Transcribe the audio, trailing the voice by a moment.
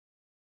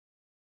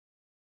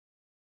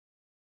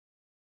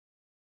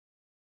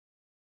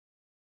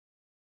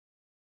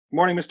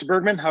Morning, Mr.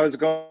 Bergmann. How is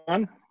it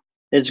going?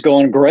 It's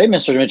going great,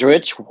 Mr.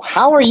 Dmitrowicz.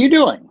 How are you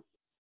doing?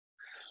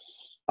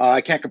 I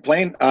can't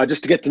complain.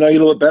 Just to get to know you a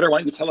little bit better, why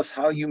don't you tell us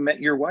how you met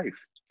your wife?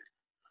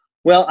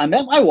 Well, I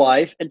met my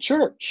wife at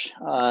church.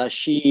 Well,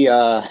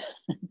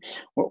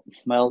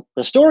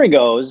 the story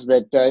goes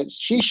that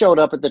she showed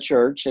up at the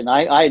church, and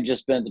I had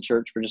just been at the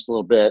church for just a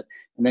little bit,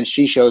 and then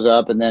she shows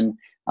up, and then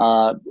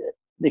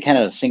they kind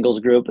of singles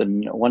group.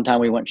 And one time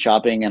we went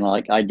shopping, and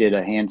I did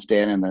a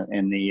handstand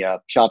in the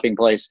shopping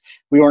place.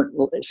 We weren't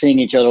seeing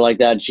each other like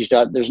that, and she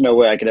thought, "There's no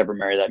way I could ever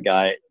marry that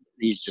guy.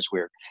 He's just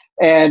weird."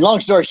 And long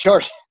story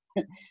short,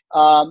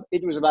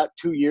 it was about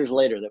 2 years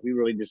later that we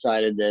really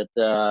decided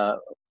that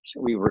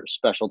we were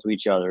special to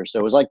each other. So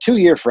it was like 2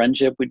 year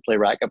friendship. We'd play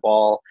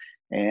racquetball,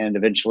 and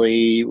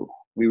eventually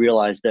we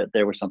realized that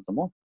there was something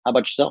more. How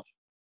about yourself?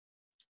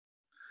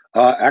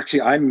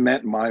 Actually, I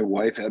met my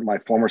wife at my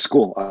former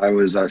school. I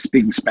was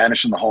speaking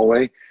Spanish in the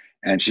hallway,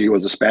 and she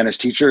was a Spanish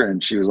teacher,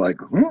 and she was like,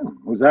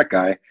 who's that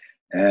guy?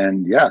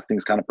 And yeah,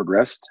 things kind of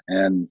progressed,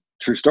 and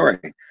true story.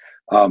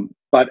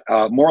 But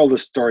moral of the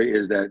story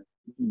is that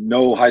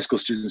no high school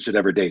students should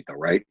ever date, though,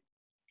 right?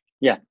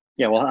 Yeah.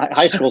 Yeah. Well,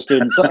 high school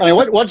students, I mean,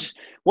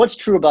 what's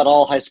true about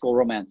all high school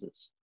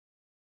romances?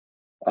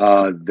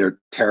 They're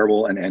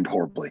terrible and end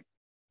horribly.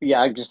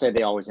 Yeah, I'd just say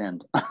they always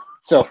end.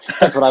 So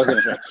that's what I was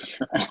going to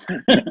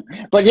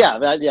say. But yeah,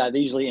 they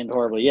usually end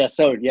horribly. Yeah.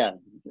 So yeah,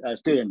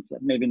 students,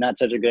 maybe not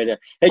such a good idea.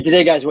 Hey,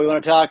 today, guys, we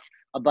want to talk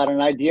about an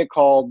idea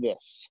called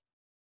this.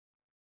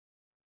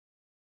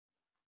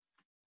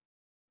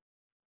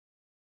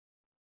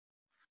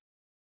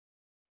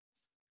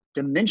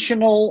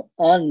 Dimensional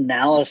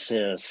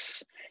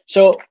analysis.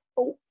 So,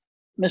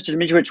 Mr.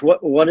 Dmitrowicz,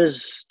 what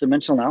is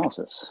dimensional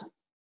analysis?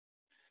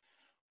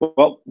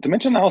 Well,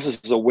 dimensional analysis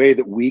is a way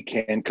that we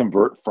can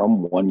convert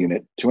from one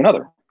unit to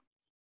another.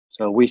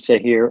 So we say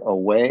here a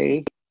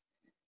way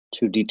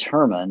to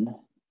determine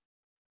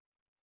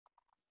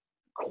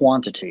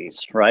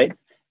quantities, right?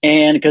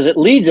 And because it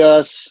leads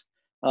us,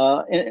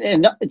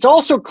 and it's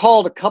also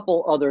called a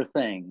couple other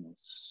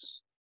things.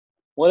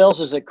 What else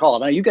is it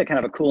called? Now, you got kind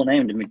of a cool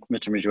name,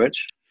 Mr. Dmitrowicz.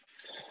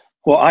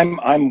 Well,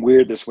 I'm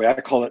weird this way. I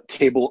call it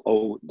table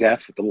o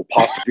death with a little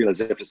apostrophe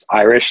as if it's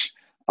Irish,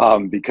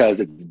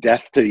 because it's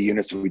death to the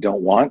units we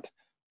don't want.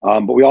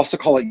 But we also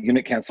call it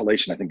unit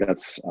cancellation. I think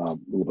that's a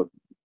little bit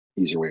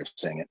easier way of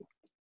saying it.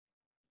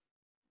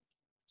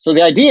 So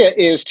the idea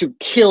is to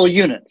kill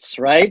units,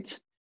 right?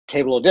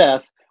 Table of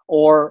death,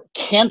 or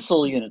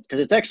cancel units,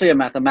 because it's actually a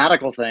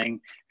mathematical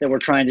thing that we're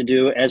trying to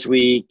do as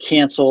we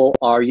cancel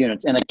our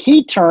units. And a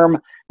key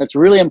term that's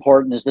really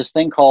important is this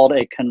thing called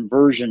a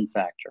conversion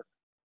factor.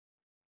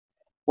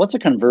 What's a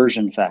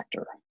conversion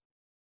factor?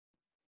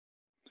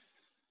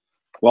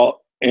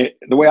 Well,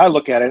 the way I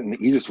look at it, and the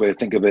easiest way to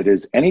think of it,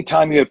 is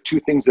anytime you have two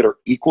things that are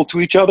equal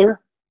to each other,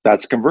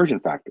 that's a conversion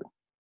factor.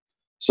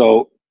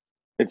 So,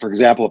 for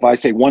example, if I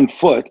say 1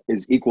 foot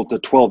is equal to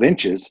 12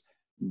 inches,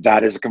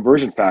 that is a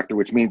conversion factor,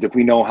 which means if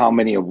we know how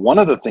many of one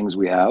of the things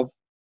we have,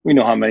 we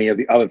know how many of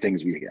the other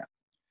things we have.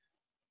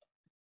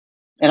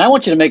 And I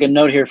want you to make a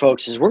note here,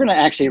 folks, is we're going to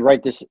actually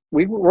write this.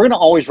 We're going to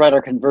always write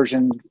our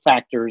conversion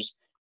factors.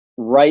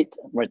 Write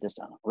this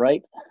down,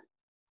 right?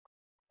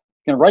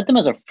 You're going to write them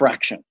as a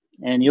fraction,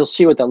 and you'll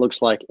see what that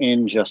looks like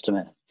in just a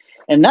minute.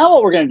 And now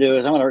what we're going to do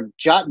is I'm going to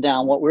jot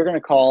down what we're going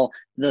to call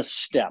the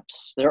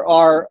steps. There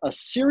are a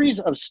series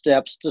of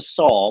steps to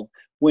solve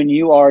when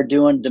you are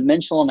doing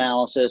dimensional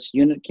analysis,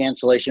 unit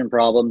cancellation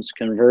problems,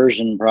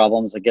 conversion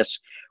problems, I guess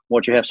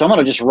what you have. So I'm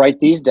going to just write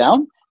these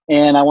down,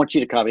 and I want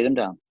you to copy them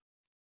down.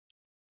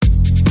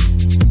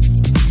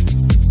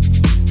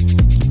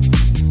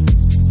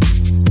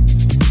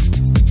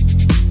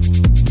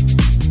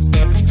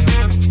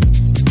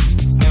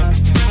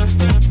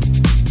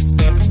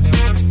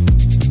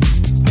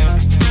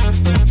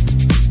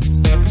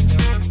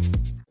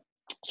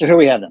 So here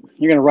we have them.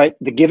 You're going to write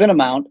the given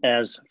amount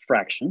as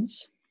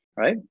fractions,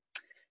 right?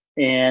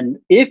 And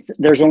if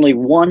there's only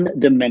one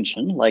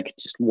dimension, like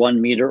just 1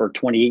 meter or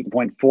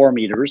 28.4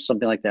 meters,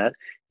 something like that,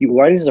 you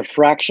write it as a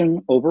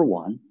fraction over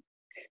 1.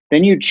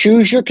 Then you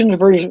choose your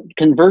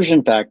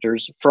conversion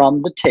factors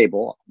from the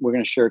table. We're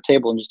going to share a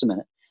table in just a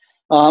minute.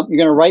 You're going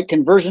to write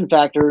conversion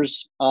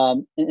factors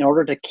in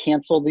order to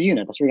cancel the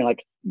unit. That's where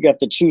you have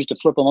to choose to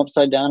flip them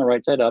upside down or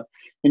right side up.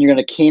 And you're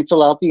going to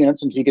cancel out the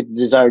units until you get the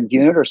desired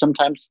unit, or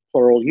sometimes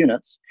plural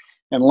units.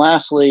 And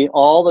lastly,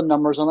 all the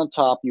numbers on the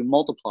top you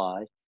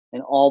multiply,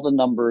 and all the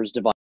numbers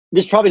divide.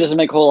 This probably doesn't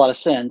make a whole lot of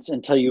sense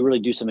until you really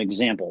do some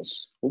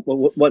examples.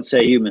 What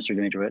say you, Mr.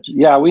 Dmitrowicz?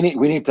 Yeah, we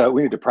need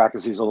to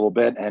practice these a little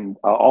bit, and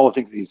all the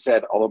things that you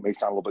said, although it may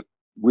sound a little bit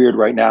weird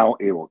right now,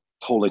 it will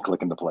totally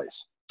click into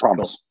place.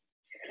 Promise. Cool.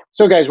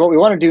 So guys, what we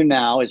want to do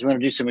now is we're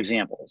going to do some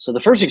examples. So the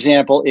first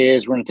example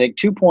is we're going to take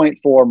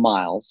 2.4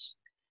 miles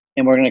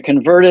and we're going to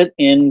convert it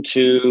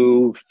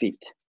into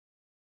feet.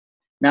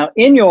 Now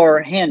in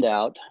your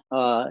handout,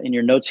 in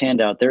your notes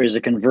handout, there is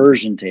a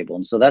conversion table.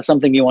 And so that's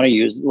something you want to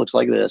use. It looks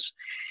like this.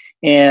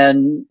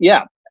 And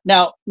yeah,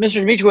 now,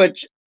 Mr.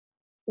 Dmitrowicz,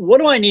 what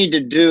do I need to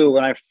do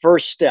when I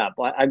first step?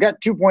 I've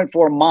got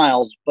 2.4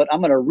 miles, but I'm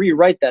going to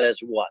rewrite that as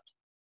what?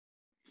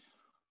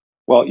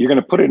 Well, you're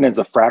going to put it in as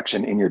a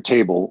fraction in your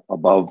table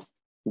above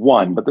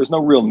 1, but there's no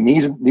real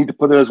need to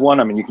put it as 1.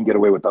 I mean, you can get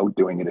away without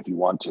doing it if you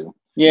want to.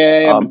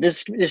 Yeah, but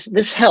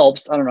this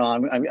helps. I don't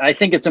know. I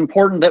think it's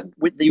important that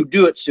you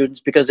do it, students,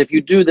 because if you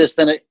do this,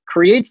 then it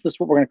creates this,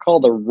 what we're going to call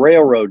the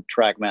railroad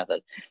track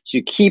method. So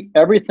you keep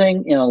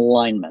everything in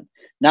alignment.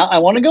 Now, I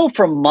want to go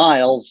from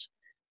miles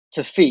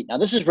to feet. Now,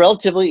 this is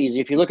relatively easy.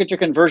 If you look at your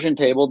conversion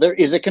table, there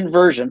is a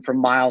conversion from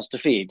miles to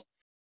feet.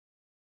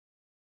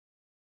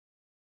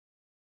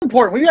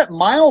 Important. We've got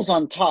miles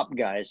on top,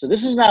 guys. So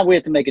this is now we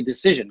have to make a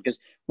decision because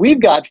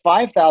we've got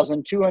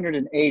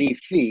 5,280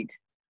 feet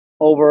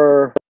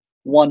over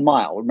 1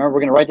 mile. Remember, we're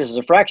going to write this as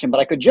a fraction, but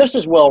I could just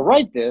as well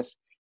write this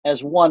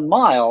as 1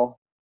 mile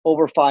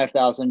over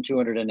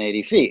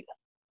 5,280 feet.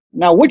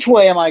 Now, which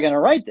way am I going to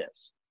write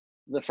this?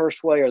 The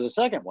first way or the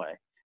second way?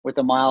 With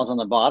the miles on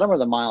the bottom or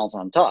the miles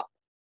on top?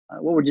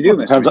 What would you do,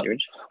 Mr. Dmitrowicz?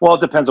 Well,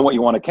 it depends on what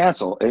you want to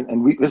cancel.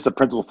 And this is a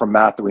principle from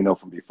math that we know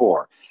from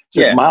before.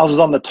 Since Yeah. miles is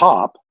on the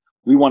top,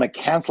 we want to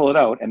cancel it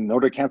out. And in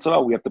order to cancel it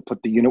out, we have to put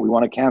the unit we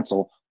want to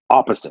cancel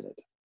opposite it.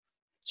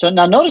 So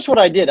now notice what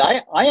I did.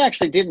 I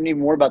actually didn't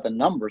even worry about the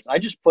numbers. I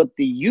just put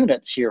the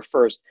units here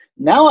first.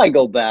 Now I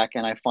go back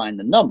and I find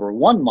the number.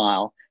 1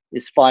 mile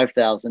is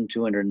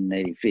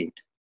 5,280 feet.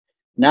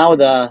 Now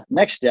the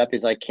next step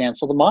is I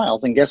cancel the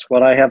miles, and guess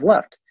what I have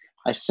left?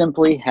 I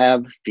simply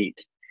have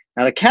feet.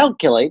 Now to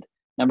calculate,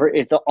 remember,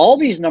 if all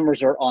these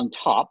numbers are on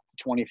top,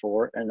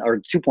 24 or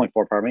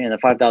 2.4, pardon me, and the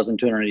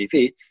 5,280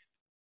 feet,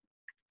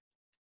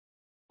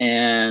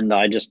 and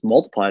I just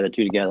multiply the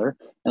two together,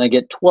 and I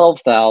get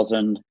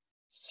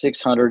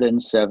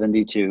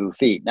 12,672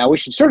 feet. Now we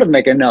should sort of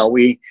make a note.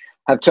 We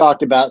have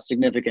talked about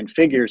significant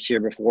figures here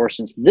before.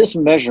 Since this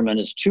measurement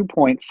is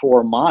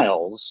 2.4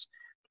 miles,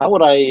 how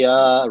would I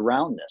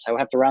round this? I would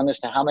have to round this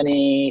to how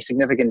many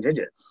significant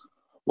digits?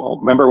 Well,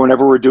 remember,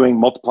 whenever we're doing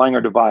multiplying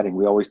or dividing,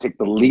 we always take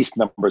the least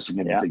number of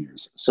significant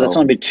figures. So it's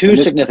going to be 2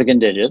 significant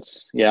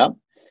digits. Yeah.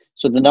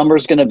 So the number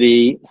is going to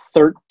be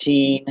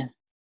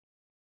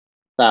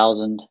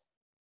 13,000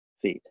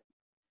 feet,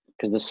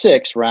 because the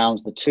 6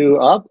 rounds the 2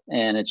 up,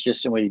 and it's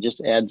just, and we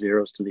just add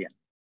zeros to the end.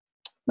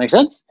 Make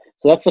sense?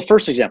 So that's the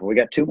first example. We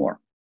got 2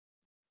 more.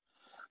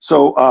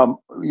 So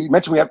you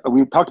mentioned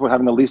we talked about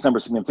having the least number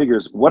of significant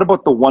figures. What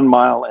about the 1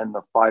 mile and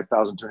the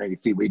 5,280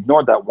 feet? We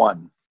ignored that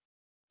one.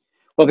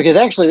 Well, because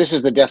actually this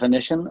is the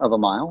definition of a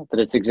mile, that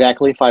it's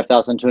exactly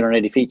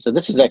 5,280 feet. So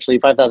this is actually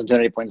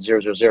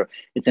 5,280.000.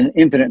 It's an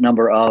infinite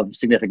number of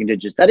significant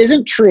digits. That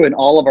isn't true in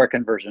all of our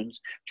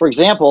conversions. For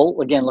example,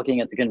 again,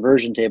 looking at the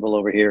conversion table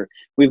over here,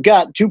 we've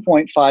got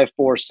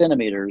 2.54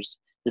 centimeters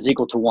is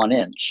equal to 1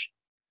 inch.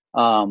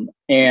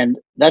 And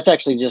that's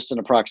actually just an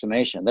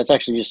approximation. That's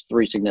actually just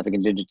 3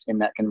 significant digits in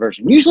that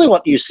conversion. Usually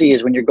what you see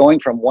is when you're going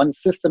from one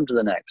system to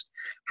the next,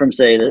 from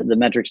say the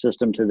metric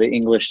system to the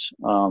English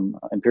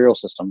imperial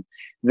system,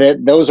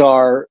 that those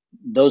are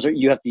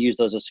you have to use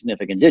those as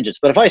significant digits.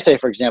 But if I say,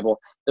 for example,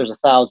 there's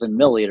 1,000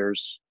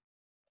 milliliters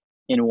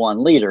in 1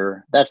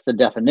 liter, that's the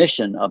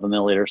definition of a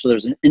milliliter. So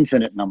there's an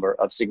infinite number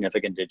of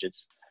significant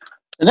digits.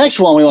 The next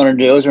one we want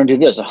to do is we're going to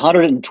do this: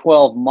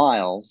 112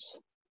 miles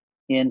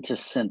into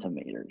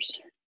centimeters.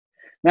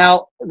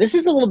 Now, this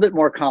is a little bit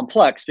more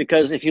complex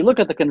because if you look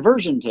at the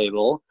conversion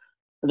table,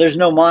 there's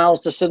no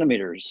miles to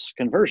centimeters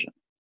conversion.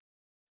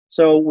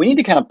 So we need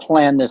to kind of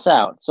plan this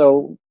out.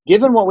 So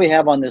given what we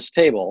have on this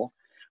table,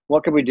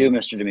 what could we do,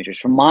 Mr. Dmitrowicz?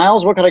 From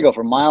miles, what could I go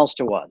from miles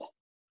to what?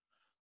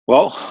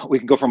 Well, we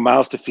can go from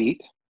miles to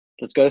feet.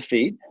 Let's go to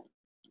feet.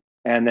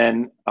 And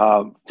then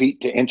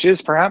feet to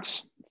inches,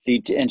 perhaps?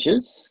 Feet to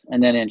inches,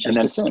 and then inches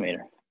to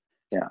centimeter.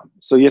 Yeah,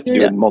 so you have to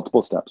do it in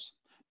multiple steps.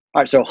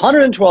 All right, so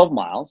 112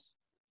 miles,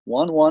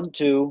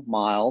 112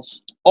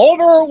 miles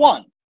over 1,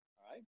 all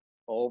right,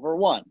 over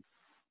 1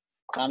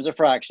 times a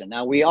fraction.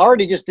 Now, we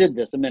already just did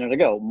this a minute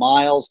ago,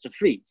 miles to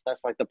feet.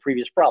 That's like the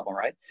previous problem,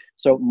 right?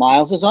 So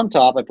miles is on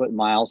top. I put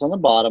miles on the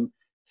bottom,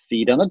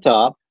 feet on the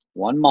top.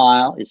 1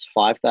 mile is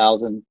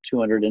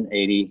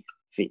 5,280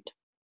 feet.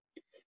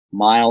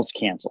 Miles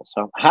cancel.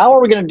 So how are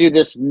we going to do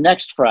this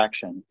next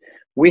fraction?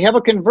 We have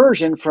a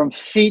conversion from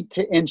feet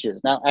to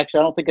inches. Now, actually,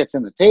 I don't think it's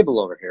in the table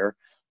over here,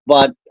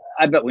 but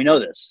I bet we know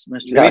this,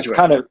 Mr. Yeah, Dmitrowicz. it's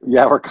kind of,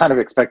 we're kind of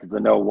expected to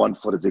know 1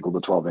 foot is equal to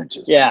 12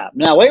 inches. Yeah.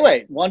 Now,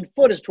 wait. 1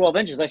 foot is 12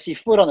 inches. I see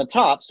foot on the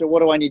top. So what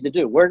do I need to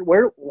do?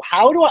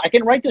 How do I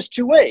can write this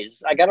 2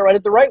 ways. I got to write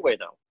it the right way,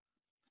 though.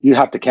 You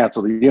have to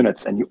cancel the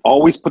units, and you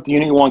always put the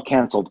unit you want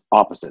canceled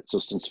opposite. So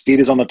since feet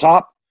is on the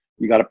top,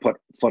 you got to put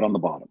foot on the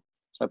bottom.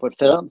 So I put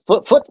foot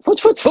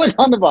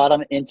on the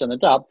bottom, inch on the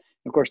top.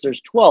 Of course,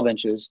 there's 12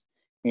 inches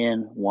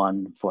in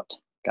 1 foot.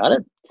 Got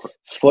it?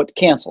 Foot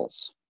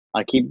cancels.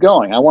 I keep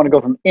going. I want to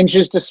go from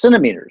inches to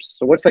centimeters.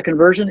 So what's the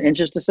conversion,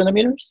 inches to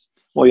centimeters?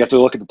 Well, you have to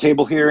look at the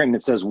table here, and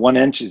it says 1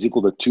 inch is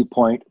equal to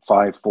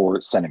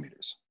 2.54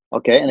 centimeters.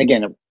 Okay, and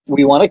again,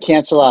 we want to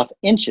cancel off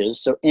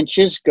inches. So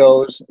inches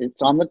goes,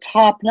 it's on the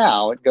top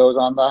now. It goes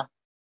on the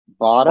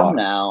bottom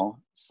now,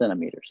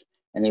 centimeters.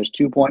 and there's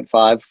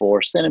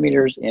 2.54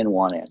 centimeters in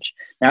 1 inch.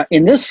 Now,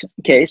 in this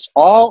case,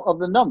 all of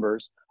the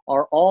numbers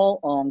are all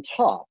on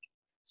top.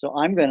 So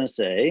I'm going to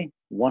say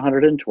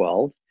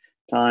 112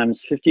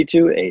 times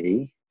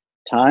 5280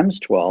 times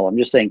 12. I'm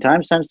just saying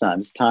times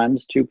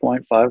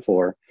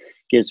 2.54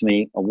 gives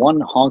me a one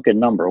honking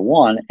number,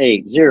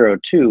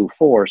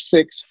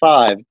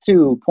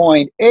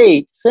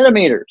 1802465.2.8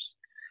 centimeters.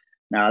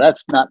 Now,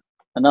 that's not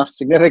enough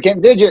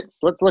significant digits.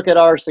 Let's look at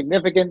our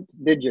significant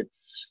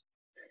digits.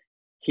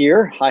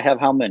 Here, I have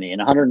how many? In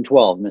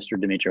 112, Mr.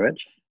 Dmitrowicz?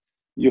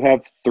 You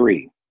have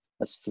 3.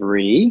 That's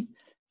 3.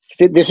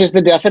 This is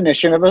the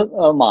definition of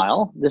a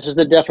mile. This is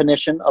the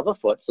definition of a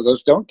foot, so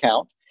those don't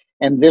count.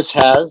 And this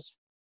has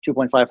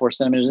 2.54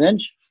 centimeters an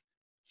inch,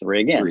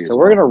 3 again. 3 so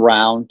we're going to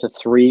round to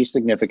 3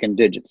 significant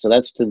digits. So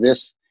that's to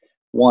this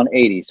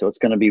 180. So it's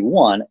going to be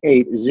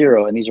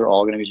 180, and these are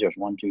all going to be zeros.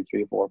 1, 2,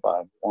 3, 4,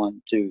 5.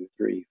 1, 2,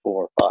 3,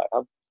 4, 5.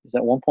 Is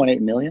that 1.8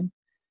 million?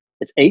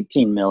 It's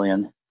 18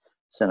 million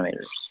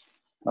centimeters.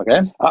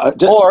 Okay.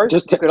 Or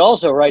you could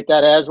also write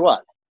that as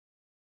what?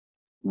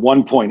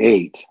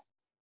 1.8,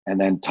 and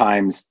then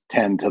times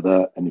 10 to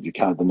the, and if you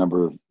count the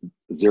number of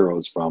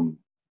zeros from.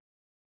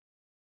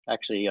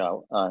 Actually,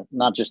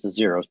 not just the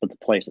zeros, but the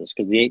places,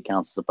 because the 8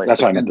 counts as the place.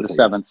 That's what I meant to say.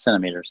 7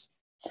 centimeters.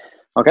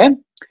 Okay. And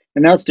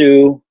now let's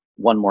do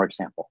one more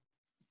example.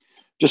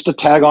 Just to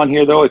tag on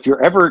here, though, if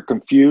you're ever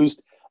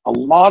confused, a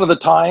lot of the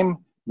time,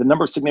 the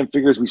number of significant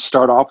figures we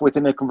start off with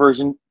in a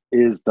conversion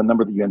is the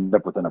number that you end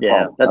up with in a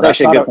problem. That's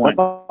actually a good point.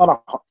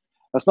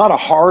 That's not a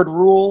hard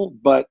rule,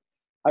 but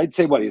I'd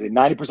say, what,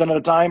 90% of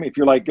the time, if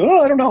you're like,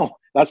 oh, I don't know,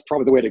 that's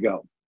probably the way to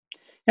go.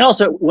 And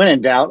also, when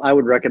in doubt, I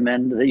would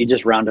recommend that you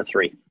just round to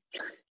 3.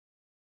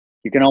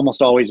 You can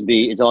almost always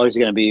be, it's always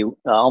going to be,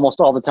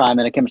 almost all the time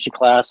in a chemistry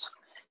class,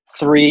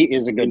 3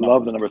 is a good number.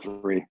 Love the number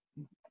 3.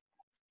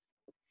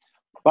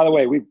 By the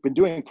way, we've been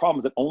doing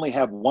problems that only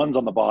have 1s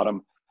on the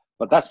bottom,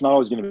 but that's not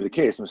always going to be the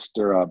case,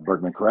 Mr.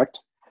 Bergmann, correct?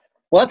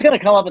 Well, that's going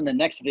to come up in the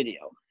next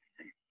video.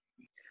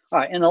 All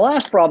right, and the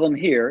last problem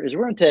here is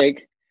we're going to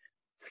take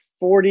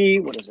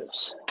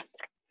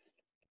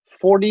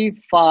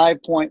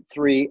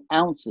 45.3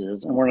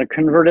 ounces, and we're going to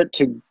convert it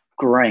to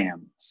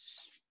grams.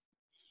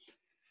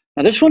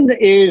 Now, this one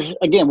is,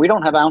 again, we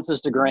don't have ounces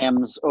to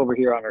grams over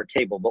here on our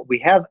table, but we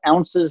have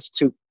ounces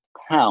to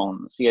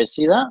pounds. You guys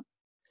see that?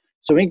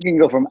 So we can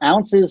go from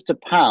ounces to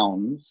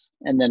pounds,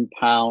 and then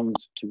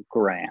pounds to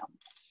grams.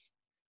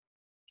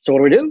 So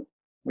what do?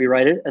 We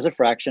write it as a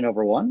fraction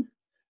over 1.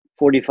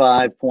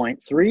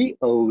 45.3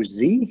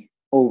 OZ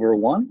over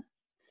 1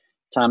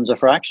 times a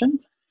fraction.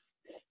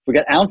 We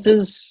got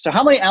ounces. So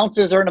how many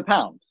ounces are in a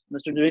pound?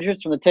 Mr.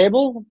 Dmitrowicz, from the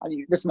table?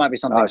 This might be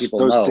something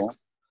people know.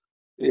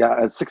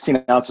 It's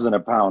 16 ounces in a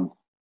pound.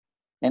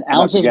 And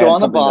ounces go on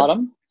the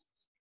bottom.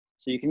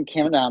 So you can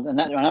count down. And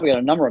now we got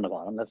a number on the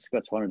bottom. That's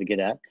what I wanted to get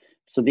at.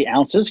 So the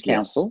ounces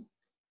cancel. Yes.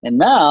 And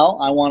now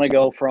I want to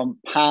go from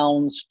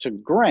pounds to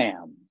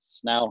grams.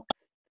 Now,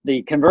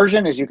 the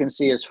conversion, as you can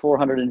see, is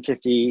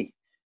 450.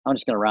 I'm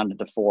just going to round it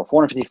to 4.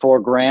 454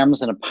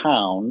 grams in a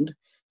pound.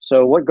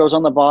 So what goes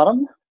on the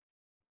bottom?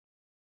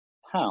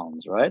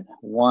 Pounds, right?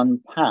 1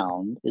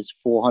 pound is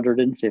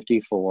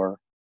 454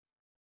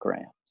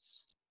 grams.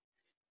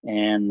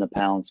 And the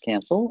pounds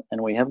cancel, and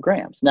we have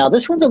grams. Now,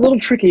 this one's a little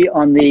tricky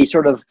on the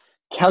sort of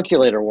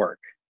calculator work,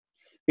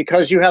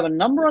 because you have a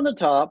number on the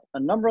top, a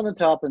number on the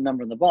top, and a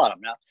number on the bottom.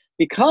 Now,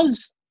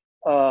 because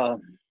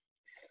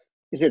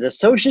is it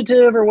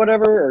associative or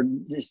whatever, or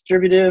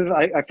distributive?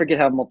 I forget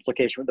how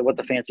multiplication, what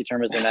the fancy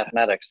term is in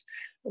mathematics,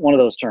 one of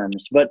those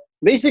terms. But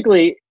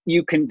basically,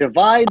 you can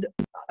divide,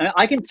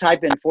 I can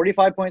type in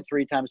 45.3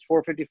 times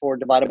 454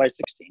 divided by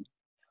 16.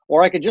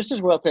 Or I could just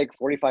as well take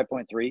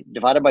 45.3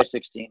 divided by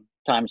 16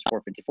 times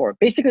 454.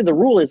 Basically, the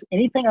rule is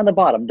anything on the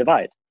bottom,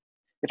 divide.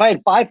 If I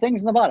had 5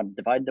 things on the bottom,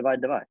 divide,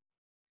 divide, divide.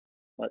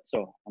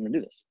 So I'm going to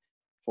do this.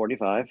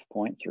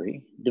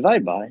 45.3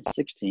 divided by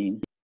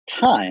 16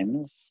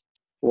 times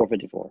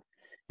 454.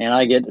 And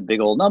I get a big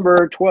old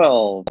number,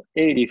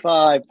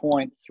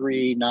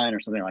 1285.39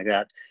 or something like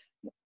that.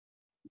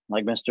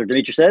 Like Mr.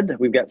 Dmitrowicz said,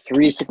 we've got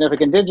 3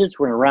 significant digits.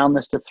 We're going to round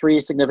this to 3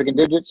 significant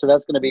digits. So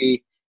that's going to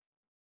be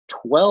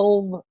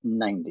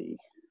 1290,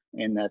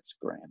 and that's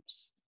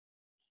grams.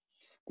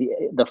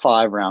 The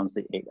 5 rounds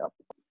the 8 up.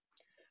 All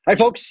right,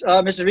 folks.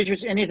 Mr.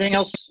 Dmitrowicz, anything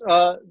else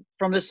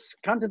from this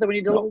content that we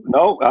need to?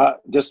 No.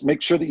 Just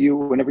make sure that you,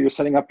 whenever you're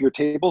setting up your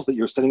tables, that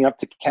you're setting up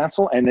to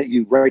cancel, and that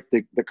you write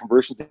the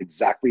conversions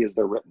exactly as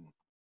they're written.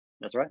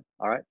 That's right.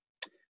 All right.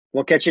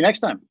 We'll catch you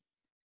next time.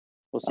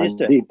 We'll see you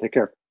soon. Take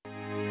care.